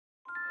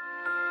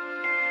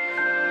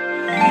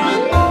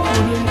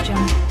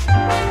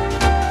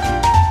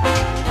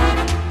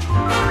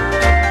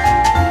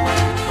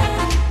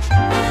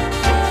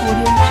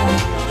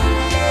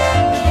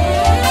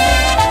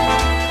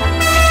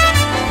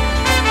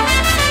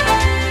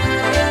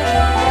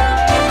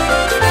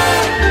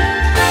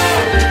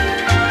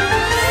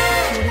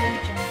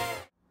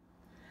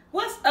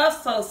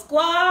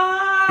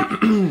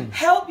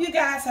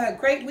had a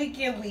great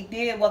weekend. We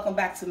did. Welcome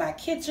back to my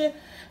kitchen.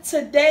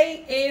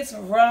 Today is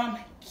rum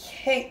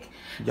cake.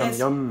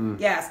 Yum.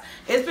 Yes,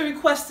 it's been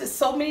requested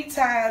so many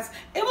times.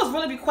 It was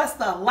really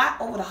requested a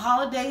lot over the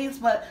holidays,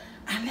 but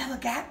I never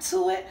got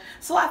to it.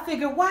 So I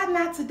figured, why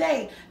not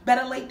today?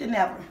 Better late than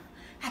never.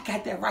 I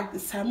got that right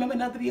this time. Remember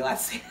another video I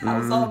said I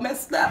was all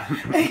messed up?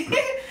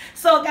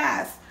 So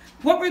guys,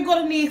 what we're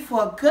going to need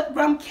for a good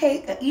rum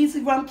cake, an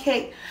easy rum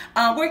cake,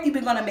 we're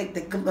even going to make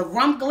the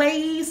rum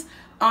glaze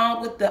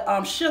with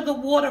the sugar,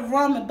 water,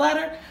 rum, and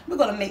butter. We're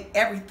going to make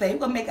everything.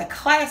 We're going to make a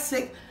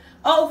classic,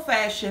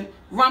 old-fashioned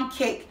rum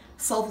cake,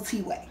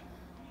 SoulfulT way.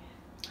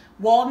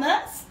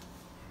 Walnuts.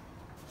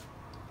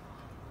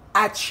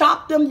 I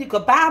chopped them. You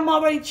could buy them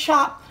already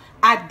chopped.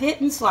 I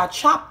didn't, so I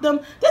chopped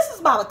them. This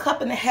is about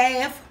 1.5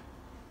 cups.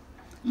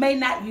 May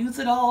not use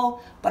it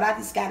all, but I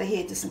just got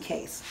ahead just in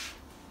case.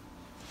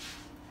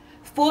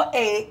 4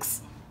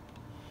 eggs.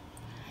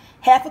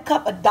 1/2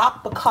 cup of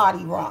dark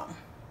Bacardi rum.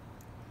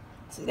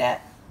 See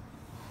that?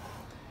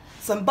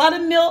 Some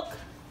buttermilk.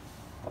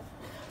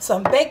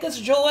 Some Baker's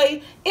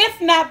Joy.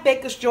 If not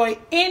Baker's Joy,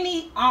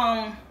 any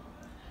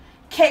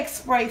cake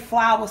spray,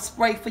 flour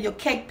spray for your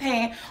cake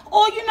pan,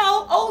 or you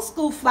know, old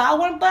school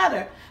flour and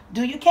butter.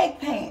 Do your cake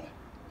pan.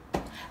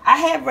 I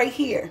have right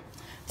here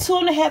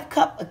 2.5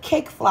 cups of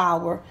cake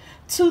flour,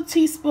 2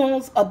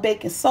 teaspoons of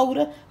baking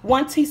soda,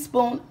 1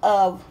 teaspoon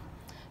of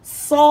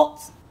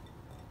salt,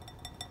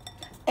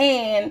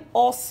 and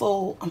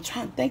also I'm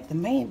trying to think the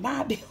main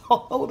body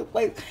all over the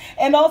place.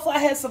 And also I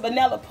had some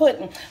vanilla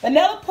pudding.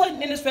 Vanilla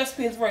pudding in this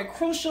recipe is very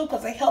crucial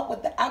because they help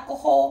with the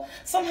alcohol.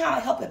 Somehow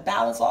it helps it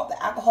balance off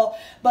the alcohol.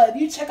 But if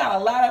you check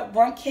out a lot of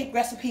rum cake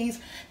recipes,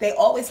 they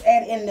always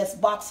add in this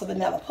box of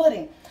vanilla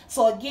pudding.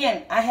 So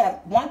again, I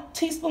have 1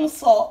 teaspoon of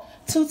salt,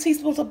 2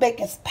 teaspoons of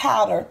baking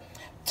powder,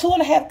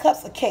 2.5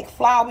 cups of cake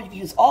flour. You can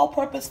use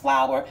all-purpose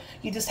flour.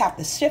 You just have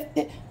to shift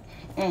it.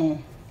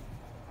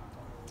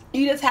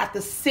 You just have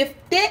to sift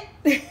it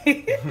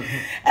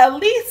at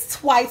least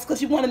twice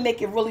because you want to make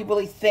it really,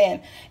 really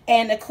thin.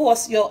 And of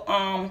course, your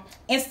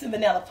instant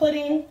vanilla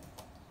pudding.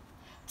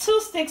 2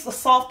 sticks of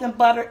softened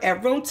butter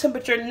at room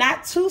temperature,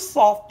 not too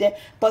softened,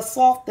 but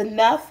soft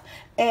enough.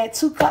 And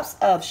 2 cups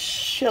of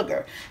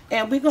sugar.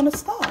 And we're going to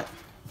start.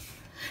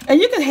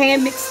 And you can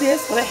hand mix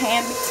this with a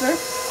hand mixer.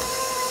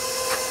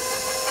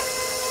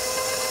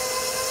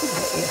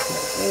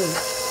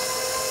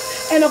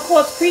 And of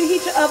course,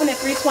 preheat your oven at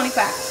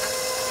 325.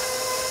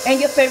 And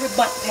your favorite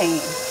bundt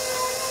pan.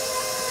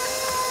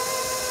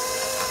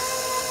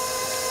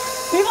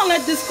 We're going to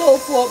let this go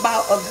for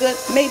about a good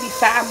maybe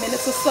 5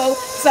 minutes or so.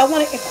 So I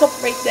want to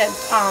incorporate that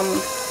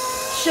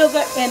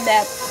sugar and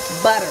that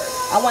butter.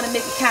 I want to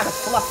make it kind of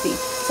fluffy.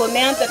 So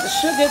now that the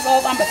sugar is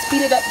off, I'm going to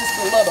speed it up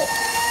just a little.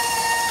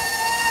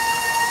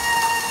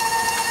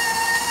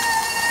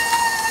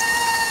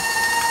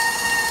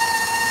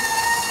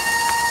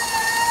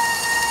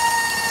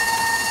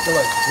 They're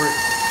like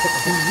bricks.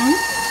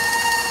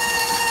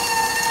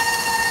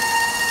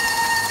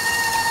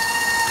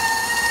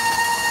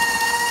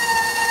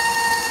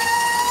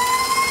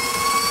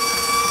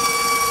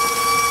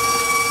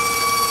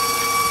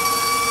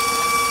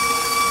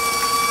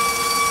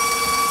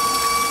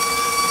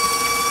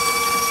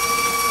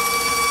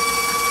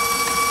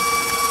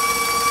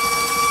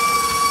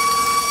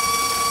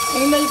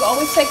 You know, you can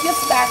always take your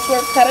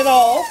spatula, cut it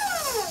off,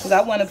 because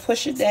I want to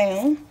push it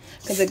down,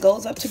 because it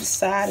goes up to the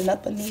side and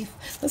up beneath.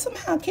 But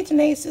somehow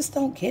KitchenAids just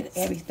don't get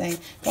everything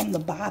from the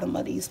bottom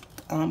of these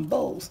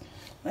bowls.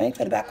 Right,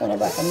 put it back on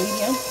like a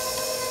medium.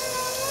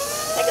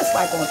 I think it's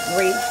like on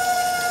 3.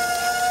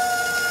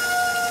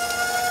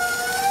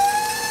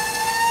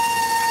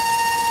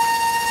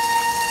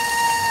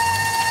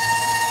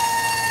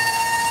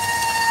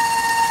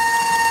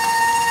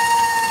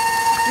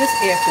 This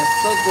air feels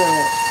so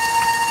good.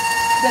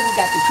 I think we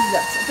got the heat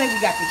up. I think we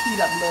got the heat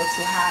up a little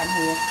too high in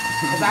here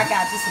because I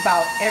got just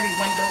about every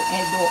window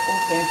and door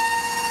open.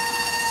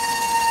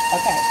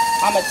 Okay,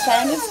 I'm gonna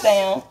turn this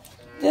down,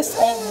 this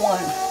on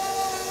 1,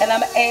 and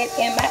I'm gonna add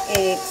in my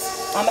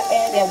eggs. I'm gonna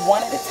add in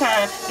 1 at a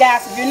time,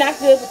 guys. If you're not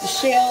good with the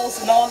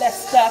shells and all that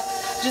stuff,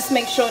 just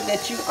make sure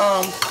that you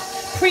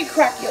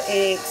pre-crack your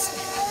eggs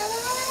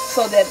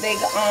so that they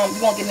you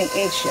won't get any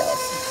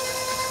eggshells.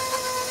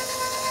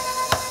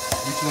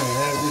 You shouldn't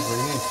have this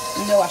right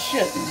here. No, I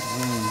shouldn't.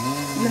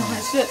 No,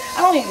 I should.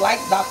 I don't even like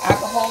dark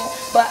alcohol,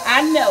 but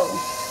I know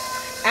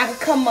I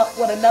could come up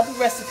with another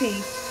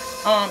recipe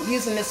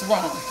using this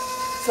rum.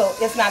 So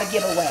it's not a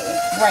giveaway.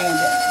 Brandon.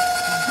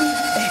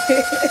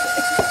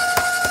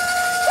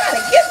 Trying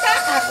to get my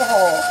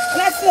alcohol.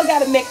 And I still got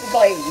to make the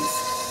glaze.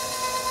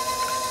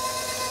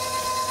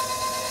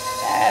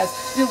 Yes.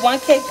 Do 1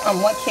 cake,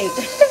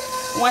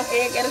 1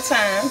 egg at a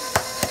time.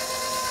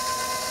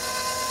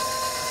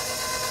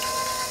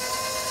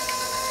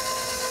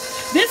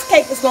 This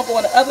cake is going to go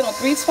in the oven on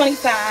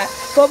 325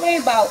 for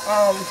maybe about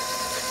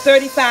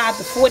 35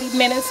 to 40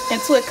 minutes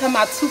until it come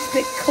out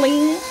toothpick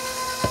clean.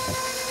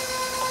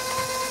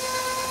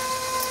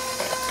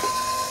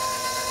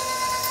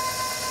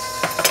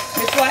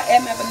 Before I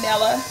add my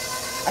vanilla,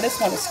 I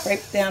just want to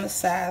scrape down the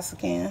sides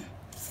again.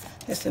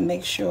 just to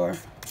make sure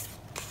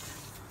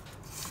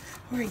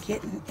we're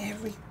getting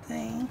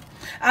everything.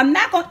 I'm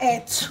not going to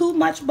add too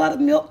much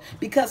buttermilk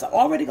because I'm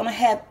already going to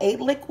have a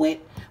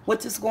liquid,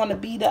 which is going to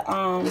be the,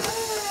 I'm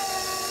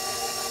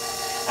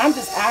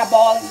just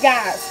eyeballing.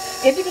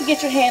 Guys, if you can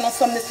get your hand on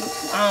some of this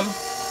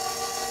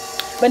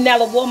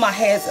vanilla, Walmart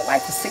has it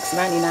like for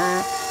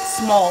 $6.99,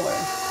 smaller.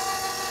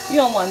 You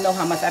don't want to know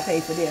how much I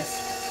paid for this.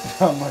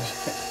 How much?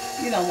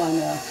 You don't want to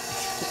know.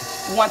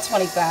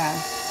 $125.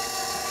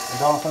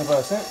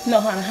 $1.25? No,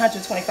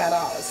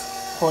 $125.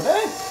 For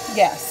that?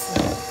 Yes.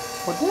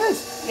 For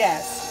this?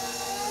 Yes.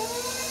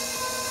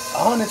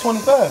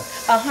 125.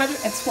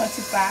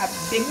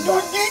 125 big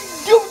bucks.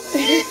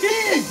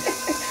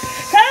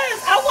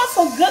 Cause I want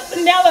some good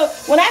vanilla.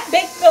 When I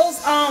bake those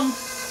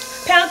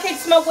pound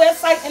cakes on my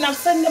website and I'm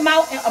sending them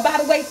out, and by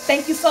the way,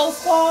 thank you, Soul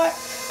Squad.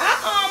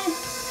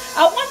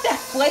 I want that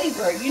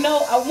flavor, you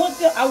know. I want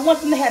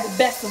them to have the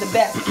best of the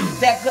best,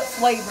 that good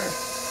flavor.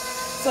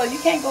 So you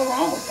can't go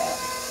wrong with that.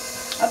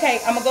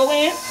 Okay, I'm gonna go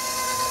in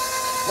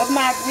with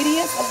my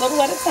ingredients a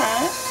little at a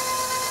time.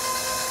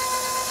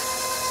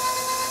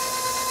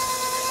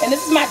 And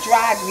this is my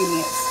dry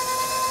ingredients.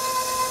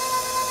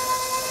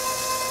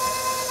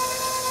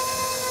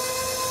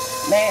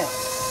 Now,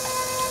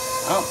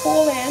 I'm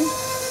pulling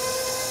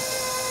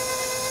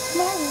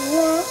my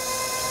lump.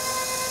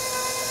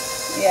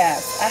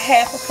 Yes, a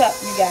half a cup,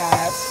 you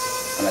guys.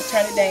 I'm going to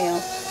turn it down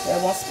so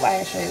it won't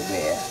splash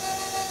everywhere.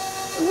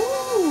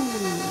 Ooh.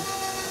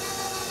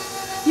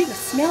 You can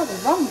smell the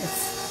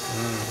rumpus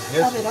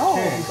of it all.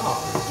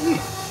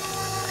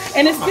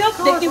 And it still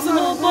thickens a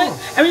little bit.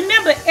 And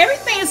remember,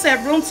 everything is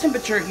at room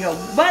temperature. Your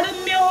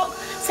buttermilk,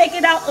 take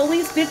it out at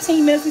least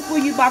 15 minutes before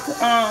you about to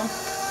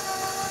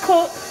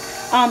cook.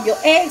 Your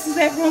eggs is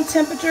at room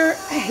temperature.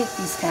 I hate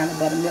these kind of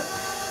buttermilk.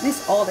 This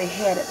is all they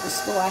had at the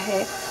store I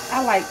had.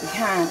 I like the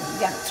kind you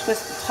got to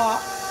twist the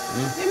top.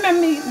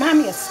 Remind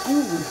me of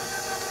school.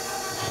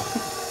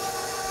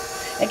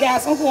 And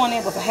guys, I'm going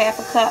in with a half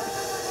a cup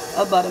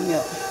of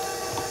buttermilk.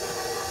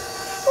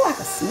 Oh, I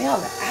can smell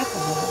the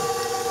alcohol.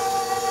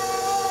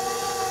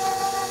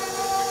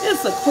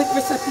 It's a quick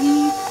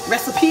recipe.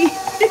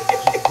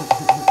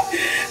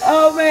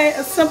 Oh man,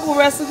 a simple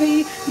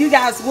recipe. You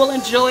guys will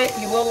enjoy it.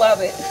 You will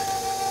love it.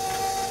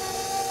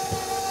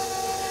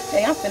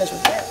 Hey, I'm finished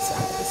with that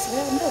side of the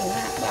smell. No,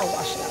 not. I'll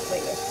wash it out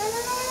later.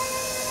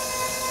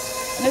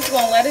 I'm just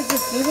gonna let it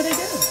just do what it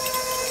do.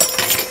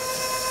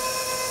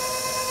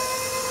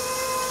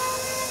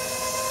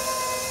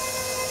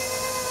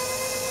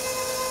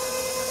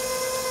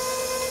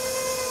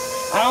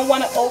 I don't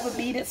want to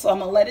overbeat it, so I'm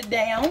gonna let it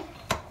down.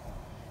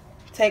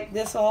 Take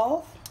this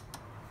off.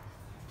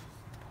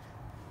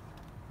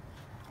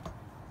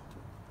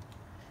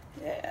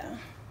 Yeah.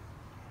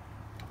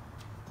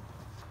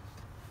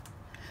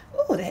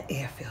 Oh, that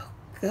air feels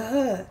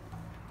good.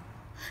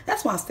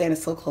 That's why I'm standing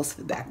so close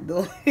to the back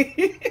door.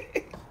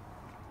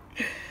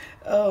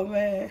 Oh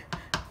man,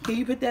 can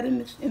you put that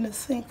in the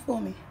sink for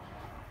me?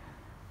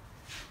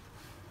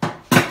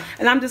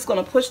 And I'm just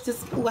gonna push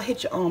this. Oh, I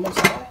hit your arm. I'm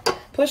sorry.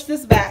 Push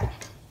this back.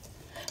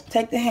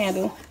 Take the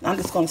handle. I'm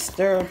just gonna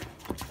stir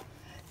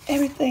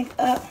everything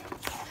up.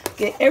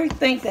 Get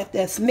everything that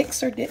this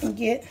mixer didn't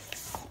get.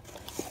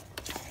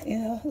 You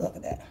know, look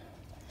at that.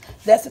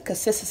 That's the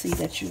consistency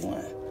that you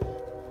want.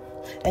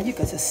 And you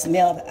can just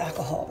smell the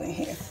alcohol in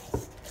here.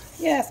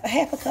 Yes, a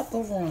half a cup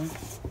of rum.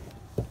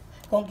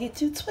 Gonna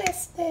get you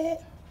twisted.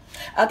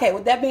 Okay,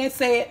 with that being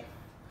said,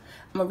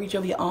 I'm gonna reach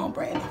over your arm,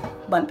 Brandon.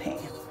 Bun pan.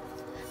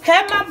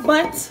 Have my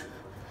bunt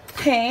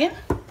pan.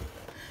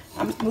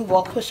 I'm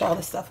gonna push all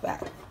this stuff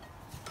back.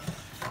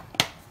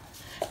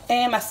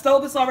 And my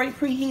stove is already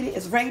preheated.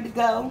 It's ready to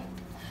go.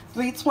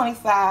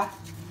 325.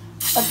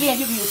 Again,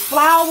 you can use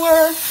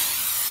flour.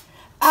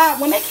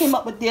 When they came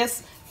up with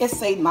this, it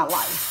saved my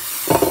life.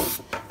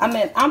 I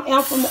mean,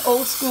 I'm from the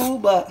old school,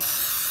 but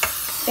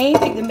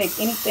anything to make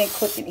anything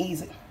quick and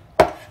easy.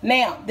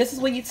 Now, this is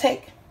where you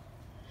take,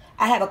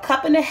 I have a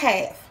cup and a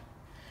half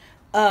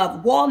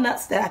of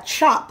walnuts that I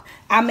chopped.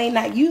 I may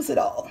not use it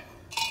all.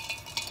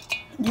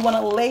 You want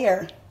to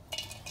layer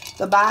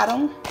the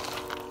bottom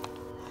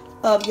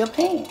of your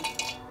pan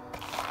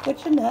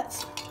with your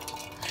nuts.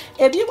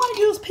 If you want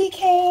to use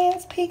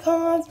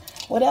pecans,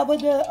 whatever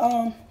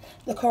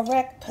the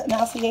correct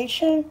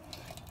pronunciation,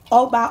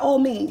 oh, by all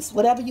means,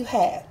 whatever you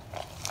have.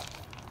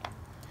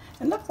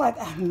 It looks like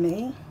I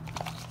may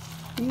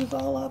use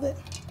all of it.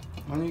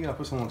 Well, you gotta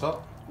put some on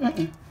top.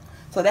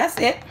 So that's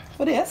it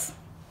for this.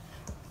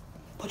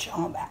 Put your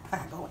arm back. I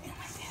gotta go in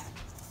like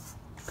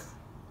that.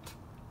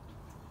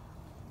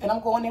 And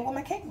I'm going in with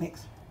my cake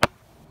mix.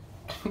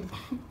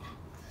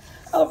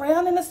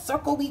 Around in a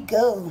circle we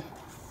go.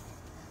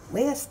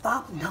 Where it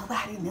stopped,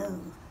 nobody knows.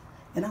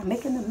 And I'm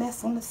making a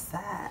mess on the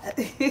side.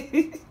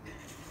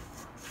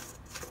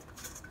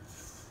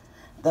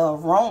 The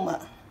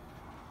aroma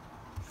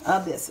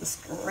of this is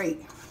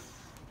great.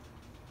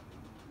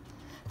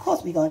 Of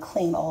course, we're going to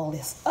clean all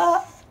this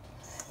up.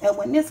 And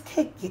when this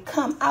cake you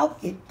come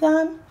out, get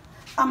done,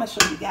 I'm going to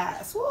show you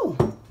guys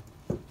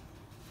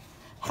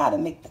how to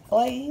make the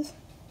glaze.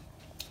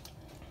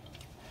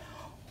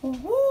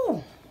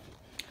 Woo.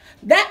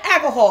 That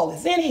alcohol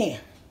is in here.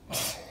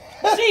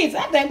 Jeez,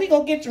 I think we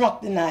gonna get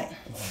drunk tonight.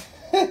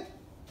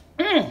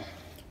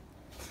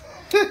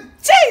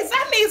 Jeez,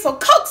 I need some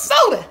Coke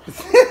soda.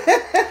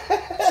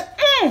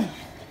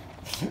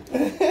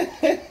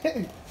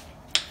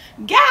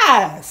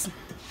 Guys,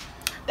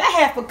 that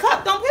half a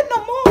cup don't get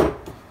no more.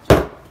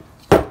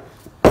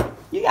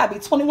 You gotta be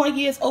 21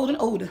 years old and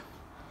older.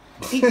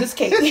 Eat this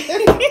cake.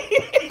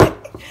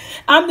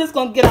 I'm just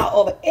gonna get out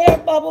all the air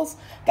bubbles.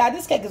 Guys,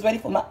 this cake is ready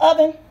for my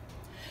oven.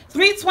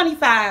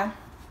 325.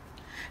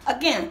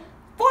 Again,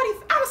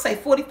 I would say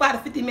 45 to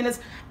 50 minutes.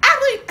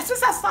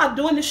 Since I started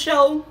doing the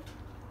show,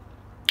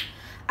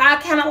 I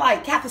kind of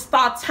like have to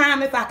start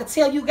timing. If I could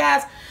tell you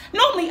guys,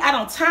 normally I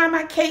don't time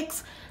my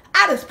cakes.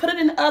 I just put it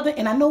in the oven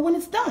and I know when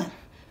it's done.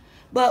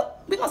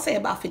 But we're gonna say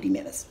about 50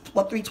 minutes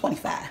or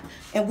 325,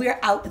 and we're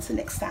out until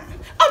next time.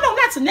 Oh no,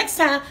 not till next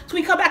time, till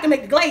we come back and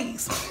make the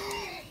glaze.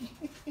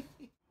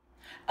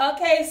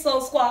 Okay, so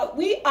squad,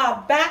 we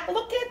are back.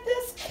 Look at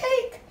this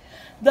cake.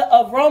 The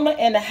aroma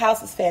in the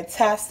house is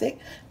fantastic.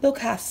 Look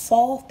how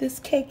soft this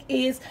cake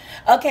is.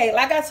 Okay,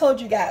 like I told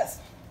you guys,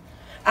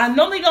 I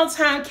normally don't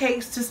time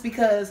cakes just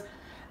because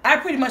I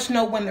pretty much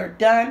know when they're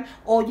done.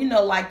 Or, you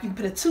know, like you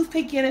put a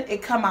toothpick in it,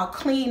 it come out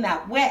clean,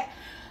 not wet.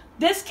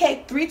 This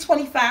cake,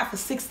 325 for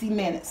 60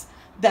 minutes.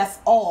 That's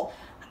all.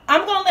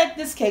 I'm going to let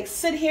this cake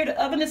sit here.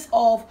 The oven is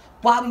off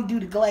while we do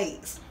the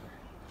glaze.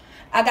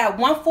 I got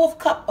 1/4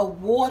 cup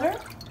of water.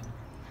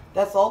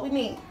 That's all we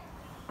need.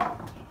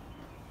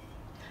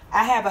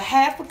 I have a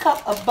 1/2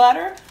 cup of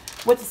butter,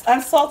 which is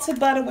unsalted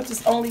butter, which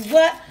is only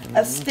what?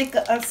 A stick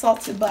of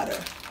unsalted butter.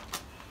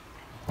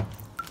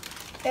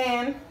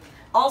 And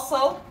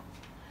also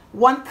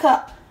 1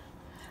 cup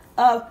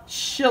of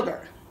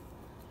sugar.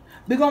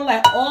 We're going to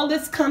let all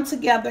this come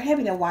together. Hand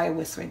me that wire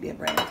whisk right there,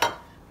 Brandon.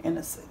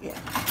 And yeah.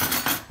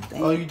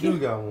 Oh, you do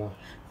got one.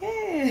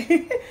 Yeah.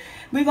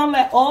 We're going to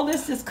let all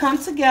this just come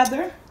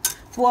together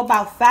for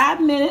about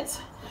 5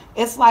 minutes.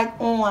 It's like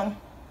on...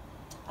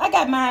 I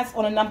got mine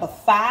on a number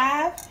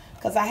 5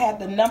 because I have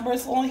the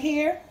numbers on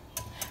here.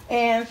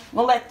 And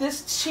we'll let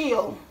this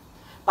chill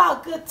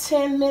about a good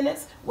 10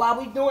 minutes while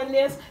we're doing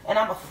this. And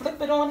I'm going to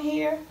flip it on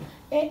here.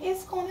 And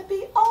it's going to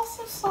be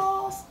awesome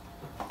sauce.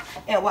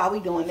 And while we're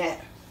doing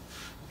that,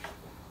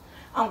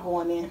 I'm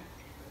going in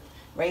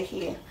right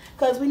here.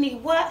 Because we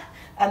need what?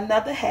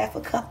 Another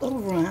 1/2 cup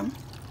of rum.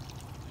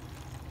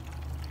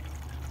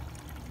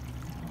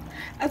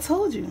 I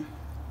told you.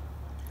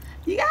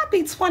 You got to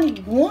be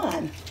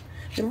 21.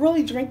 to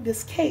really drink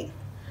this cake.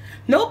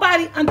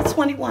 Nobody under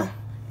 21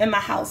 in my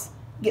house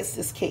gets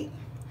this cake.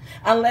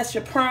 Unless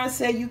your parents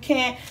say you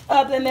can.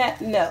 Other than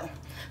that, no.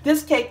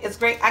 This cake is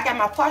great. I got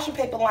my parchment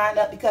paper lined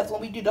up because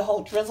when we do the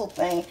whole drizzle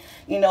thing,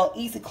 you know,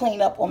 easy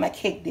clean up on my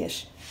cake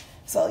dish.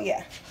 So,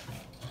 yeah.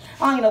 I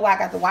don't even know why I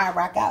got the wire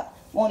rack out.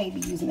 Won't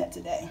even be using it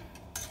today.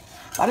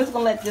 So I'm just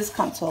going to let this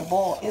come to a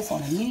boil. It's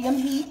on a medium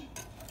heat.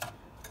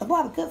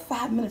 About a good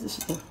 5 minutes. It's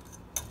just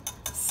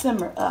to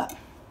simmer up.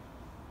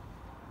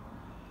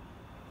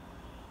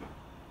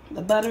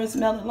 The butter is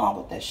melted along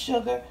with the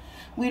sugar.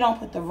 We don't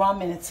put the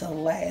rum in it till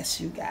last,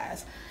 you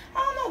guys. I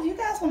don't know if you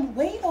guys want to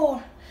wait,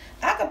 or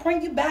I could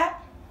bring you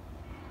back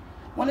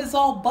when it's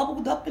all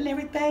bubbled up and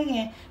everything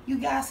and you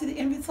guys see the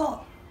end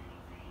result.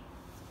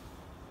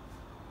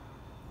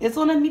 It's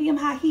on a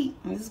medium-high heat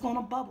and it's going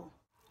to bubble.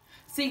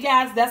 See,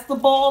 guys, that's the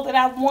ball that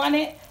I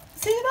wanted.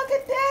 See, look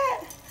at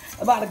that.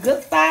 About a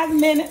good 5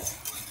 minutes.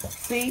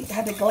 See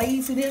how the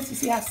glaze it is? You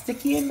see how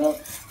sticky it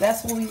looks?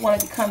 That's what we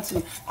wanted to come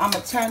to. I'm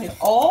going to turn it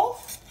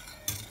off.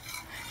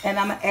 And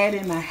I'm going to add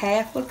in my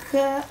 ½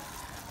 cup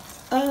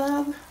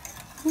of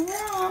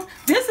rum.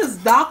 This is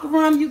dark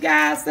rum, you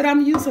guys, that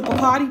I'm using for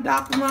party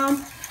dark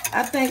rum.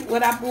 I think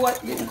what I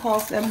bought didn't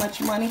cost that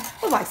much money.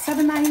 It was like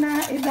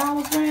 $7.99,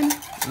 $8, Brandon,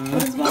 for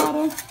this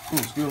bottle.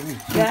 Excuse me.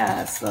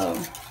 Yeah, so.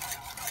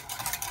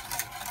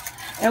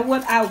 And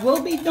what I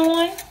will be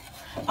doing,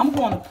 I'm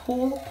going to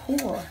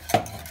pour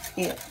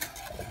it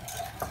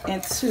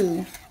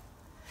into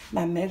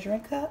my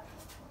measuring cup.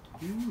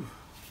 Ooh.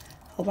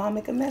 Hope I don't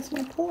make a mess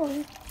when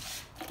pouring.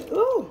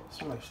 Ooh. It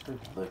smells like straight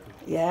liquor.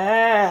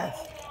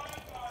 Yes.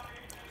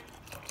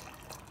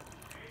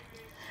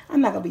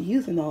 I'm not going to be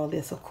using all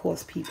this, of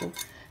course, people.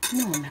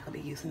 No, I'm not going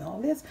to be using all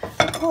this.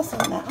 Of course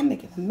I'm not. I'm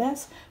making a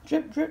mess.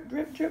 Drip, drip,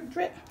 drip, drip,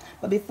 drip.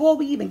 But before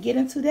we even get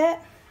into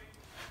that,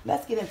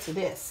 let's get into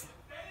this.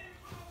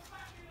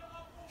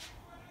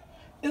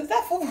 Is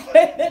that for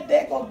playing that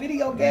daggone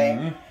video game?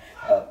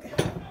 Mm-hmm. Okay.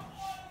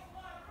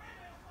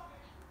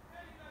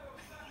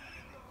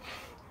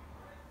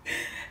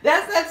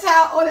 That's that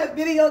child on that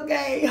video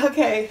game.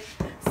 Okay,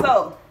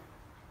 so.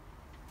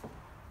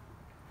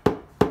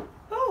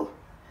 Ooh,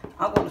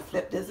 I'm going to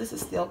flip this. This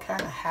is still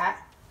kind of hot.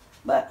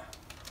 But.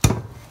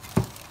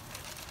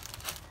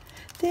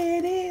 There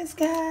it is,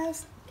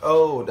 guys.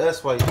 Oh,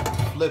 that's why you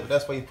flip it.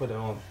 That's why you put it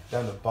on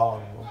down the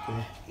bottom,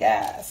 okay?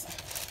 Yes.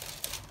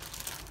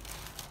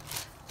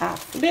 I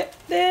flip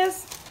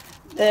this.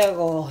 There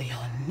go all your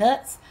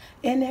nuts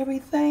and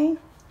everything.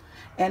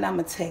 And I'm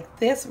going to take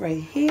this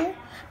right here.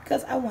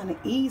 because I want an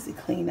easy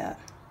cleanup.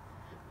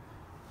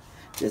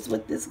 Just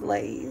with this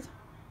glaze.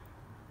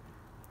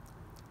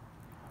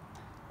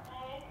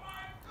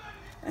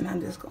 And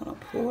I'm just going to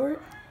pour it.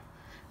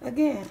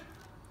 Again,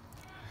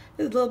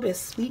 there's a little bit of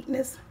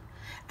sweetness.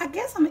 I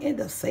guess I'm going to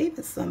end up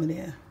saving some of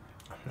that.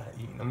 I'm not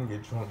eating. I'm going to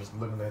get drunk just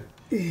looking at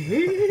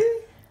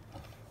it.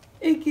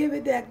 And give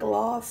it that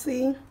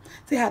glossy.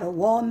 See how the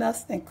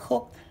walnuts then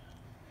cooked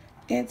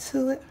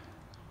into it.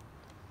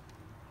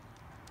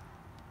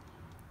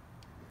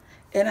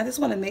 And I just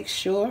want to make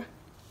sure.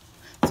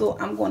 So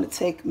I'm going to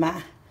take my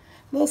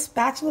little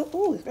spatula.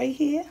 Ooh, it's right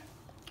here.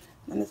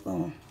 I'm just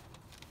going to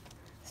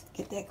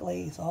get that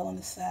glaze all on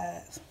the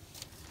sides.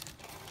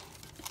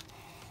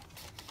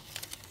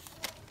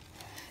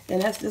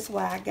 And that's just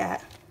why I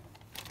got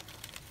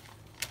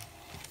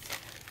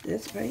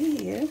this right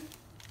here.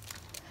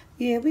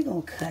 Yeah, we're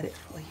going to cut it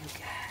for you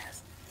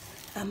guys.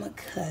 I'm going to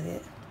cut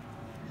it.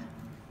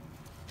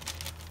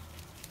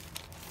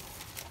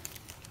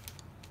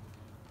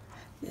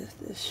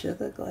 Just this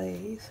sugar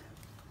glaze.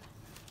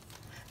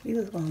 We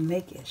just going to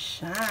make it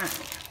shine.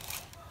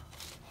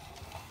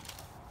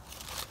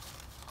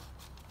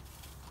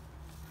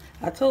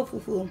 I told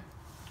Fufu,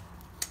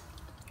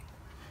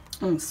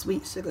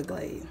 sweet sugar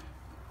glaze.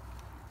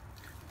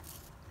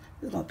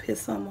 We're going to put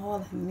some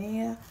all in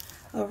there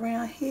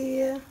around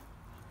here.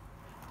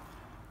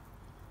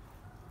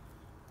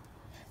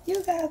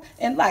 You guys,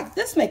 and like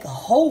this make a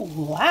whole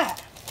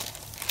lot.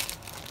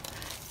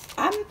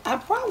 I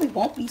probably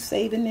won't be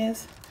saving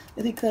this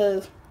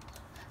because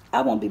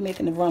I won't be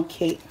making the rum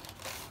cake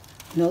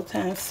no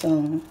time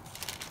soon.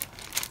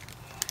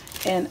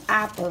 And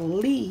I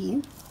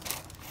believe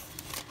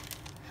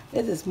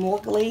this is more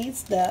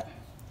glazed up,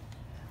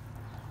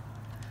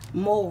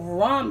 more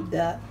rummed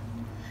up.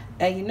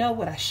 And you know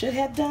what I should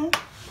have done?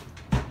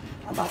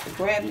 I'm about to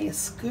grab me a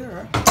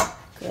skewer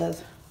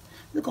because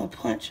we're going to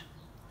punch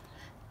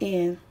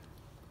in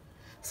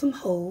some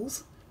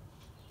holes.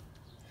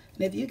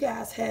 And if you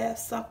guys have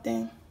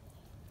something,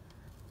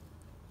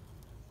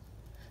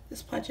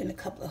 just punch in a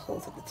couple of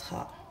holes at the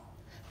top.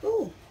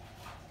 Ooh.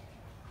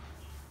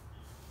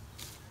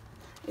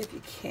 If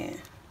you can.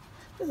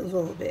 Just a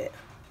little bit.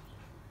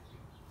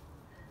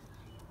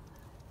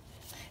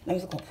 Now I'm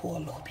just going to pour a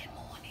little bit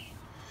more in there.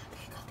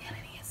 Then go down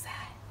on the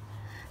inside.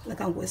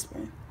 Look, I'm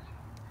whispering.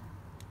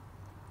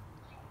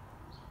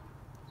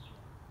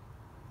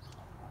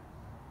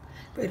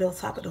 Right on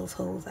top of those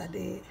holes I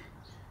did.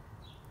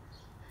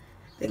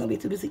 They're going to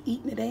be too busy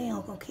eating it. They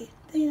ain't going to care.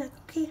 They ain't going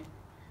to care.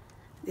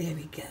 There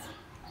we go.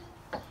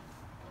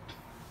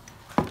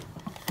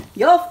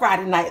 Your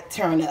Friday night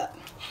turn up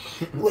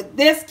with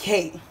this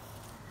cake.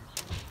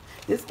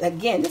 This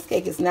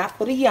cake is not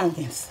for the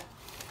youngins.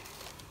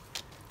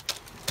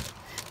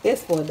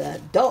 It's for the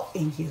adult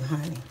in you,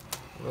 honey.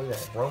 Look at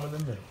that, rum in the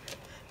middle.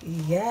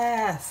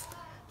 Yes.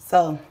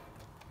 So,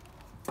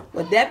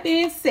 with that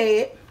being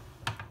said,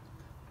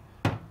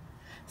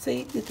 so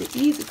you did the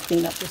easy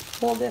cleanup. Just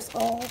pull this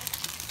off.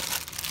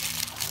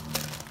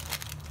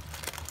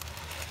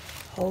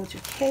 Hold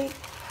your cake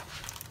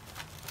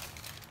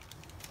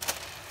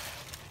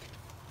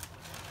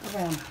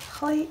around my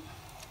plate.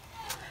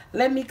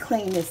 Let me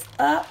clean this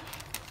up.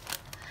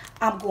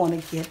 I'm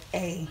going to get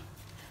a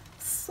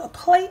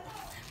plate.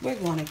 We're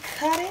going to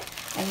cut it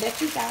and let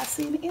you guys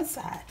see the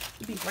inside.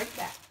 We'll be right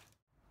back.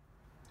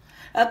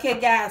 Okay,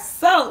 guys,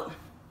 so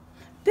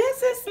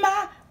this is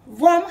my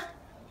rum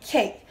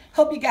cake.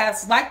 Hope you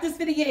guys like this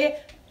video.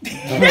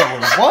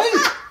 What?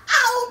 I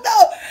don't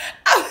know.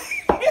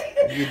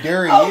 Your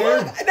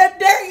derriere? That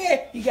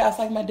derriere. You guys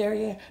like my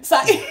derriere?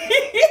 Sorry.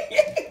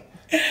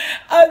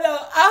 Oh no.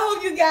 I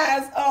hope you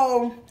guys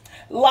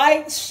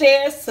like,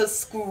 share,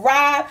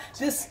 subscribe.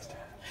 Just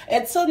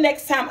until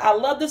next time. I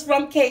love this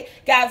rum cake,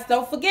 guys.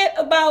 Don't forget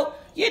about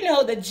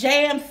the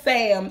Jam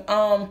Fam,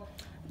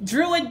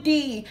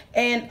 Drew&Dee,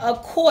 and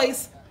of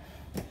course.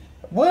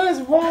 What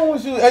is wrong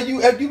with you?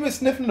 Have you been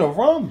sniffing the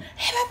rum?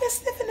 Have I been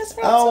sniffing this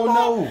rum? I don't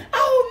know. I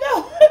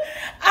don't know.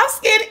 I'm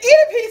scared to eat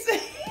a piece.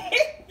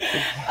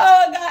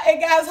 Oh God,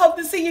 and guys, hope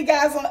to see you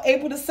guys on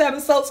April the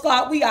 7th. Soul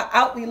Squad, we are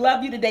out. We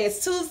love you. Today is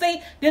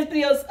Tuesday. This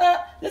video's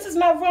up. This is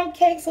my rum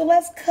cake, so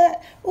let's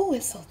cut. Ooh,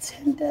 it's so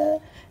tender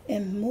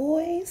and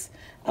moist.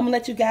 I'm gonna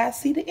let you guys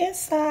see the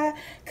inside,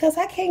 cause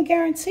I can't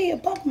guarantee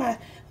about my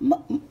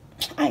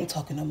I ain't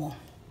talking no more.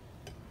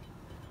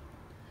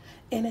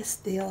 And it's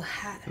still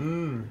hot.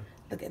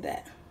 Look at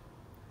that.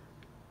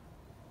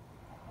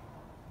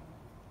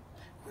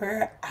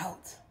 We're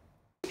out.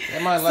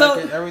 They might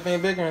like it.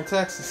 Everything bigger in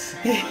Texas.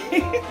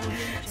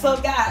 So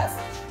guys,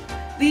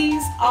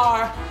 these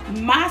are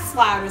my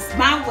sliders,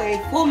 my way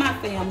for my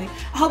family.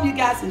 I hope you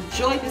guys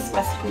enjoyed this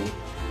recipe.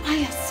 I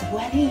am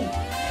sweating.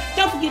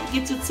 Don't forget to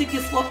get your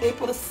tickets for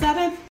April the 7th.